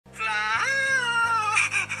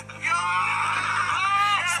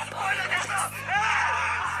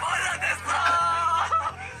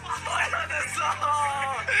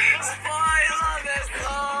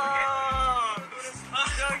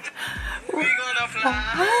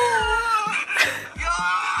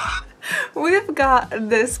We've got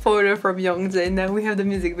this photo from Youngjae, and now we have the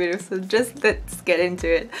music video, so just let's get into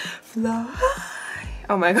it. Fly.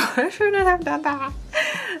 Oh my god, I shouldn't have done that.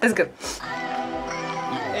 Let's go.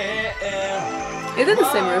 Is it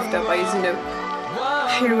the same rooftop I used to know?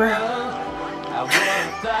 Here we go.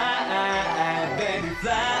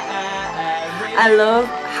 I love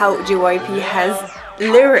how JYP has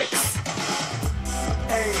lyrics.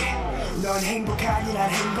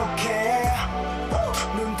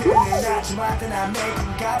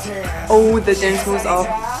 Oh, the dance moves are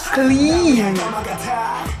clean.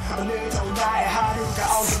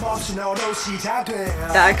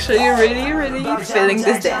 Actually, really feeling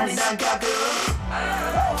this dance.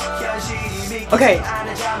 Okay,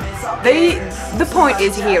 the point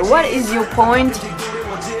is here. What is your point?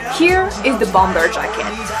 Here is the bomber jacket.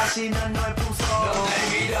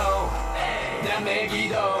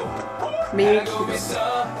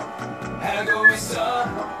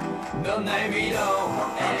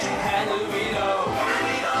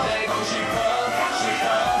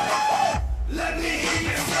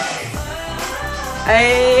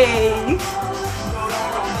 Hey!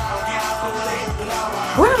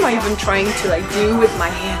 What am I even trying to like do with my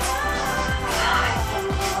hands?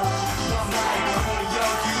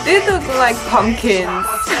 They look like pumpkins.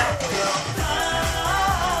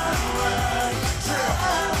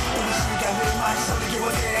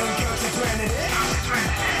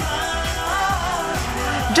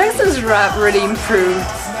 Jackson's rap really improved.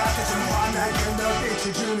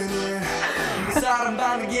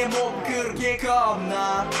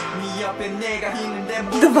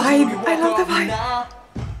 The vibe, I love the vibe.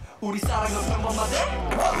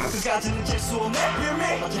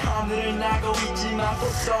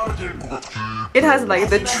 It has like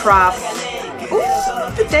the trap.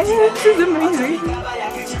 Ooh, the dance is amazing.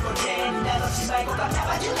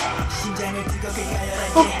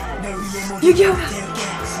 Oh, Yu-Gi-Oh!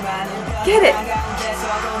 Get it!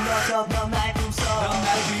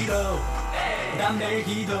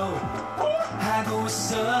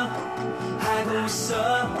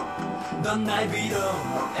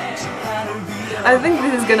 I think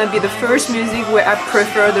this is gonna be the first music where I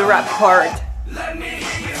prefer the rap part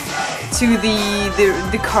to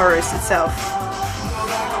the chorus itself.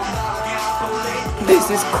 This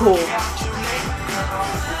is cool.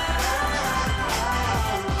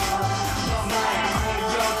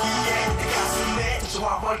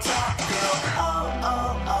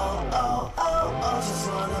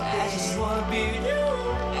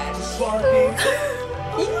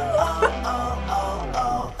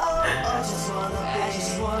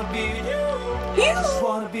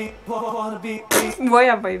 Why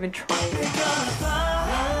am I even trying?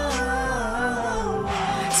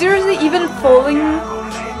 Seriously, even falling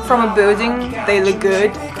from a building, they look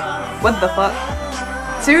good. What the fuck?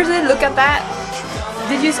 Seriously, look at that.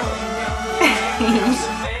 Did you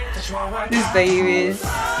These babies.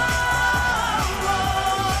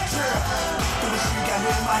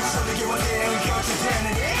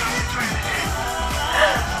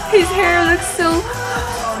 His hair looks so...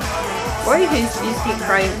 Why is he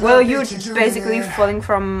crying? Well, you're basically falling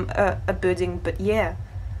from a building, but yeah.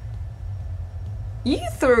 You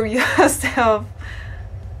threw yourself.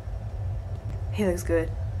 He looks good.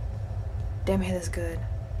 Damn, he looks good.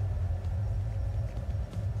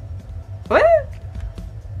 What?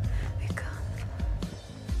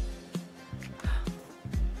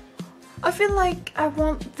 I feel like I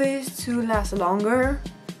want this to last longer.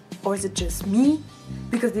 Or is it just me?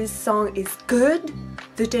 Because this song is good.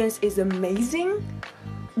 The dance is amazing.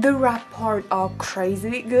 The rap part are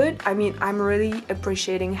crazy good. I mean, I'm really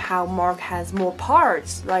appreciating how Mark has more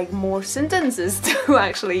parts, like more sentences to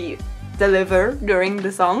actually deliver during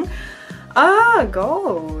the song. Ah,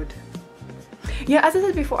 God. Yeah, as I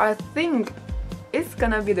said before, I think it's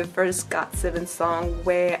gonna be the first GOT7 song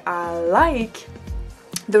where I like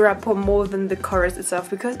the rap part more than the chorus itself,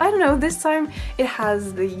 because I don't know, this time it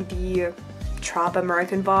has the trap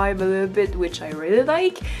American vibe a little bit, which I really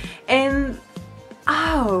like. And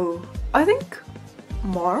oh, I think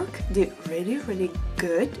Mark did really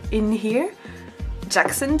good in here.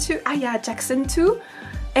 Jackson too. Ah yeah, Jackson too.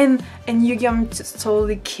 And Yu-Gi-Oh just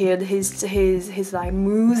totally killed his like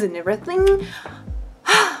moves and everything.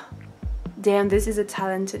 Damn, this is a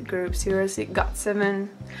talented group, seriously. GOT7.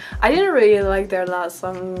 I didn't really like their last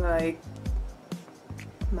song, like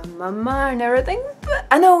Mama and everything, but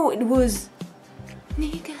I know it was...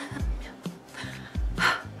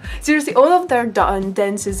 Seriously, all of their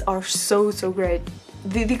dances are so great.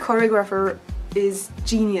 The choreographer is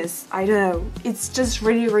genius. I don't know, it's just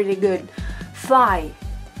really good. Fly.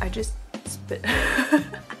 I just spit.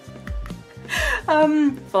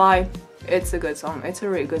 Fly. It's a good song. It's a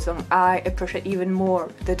really good song. I appreciate even more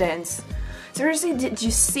the dance. Seriously, did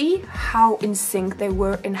you see how in sync they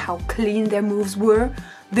were and how clean their moves were?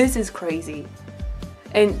 This is crazy.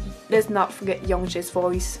 And let's not forget Youngjae's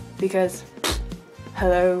voice, because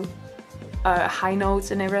hello, high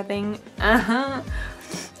notes and everything.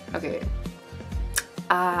 Okay.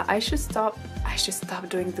 I should stop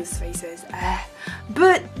doing these faces.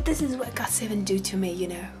 But this is what GOT7 do to me, you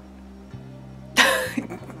know.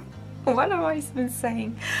 What am I even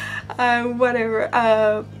saying? Whatever.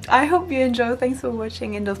 I hope you enjoy. Thanks for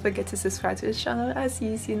watching, and don't forget to subscribe to this channel. I'll see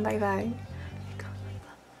you soon. Bye bye.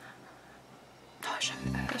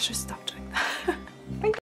 I should stop doing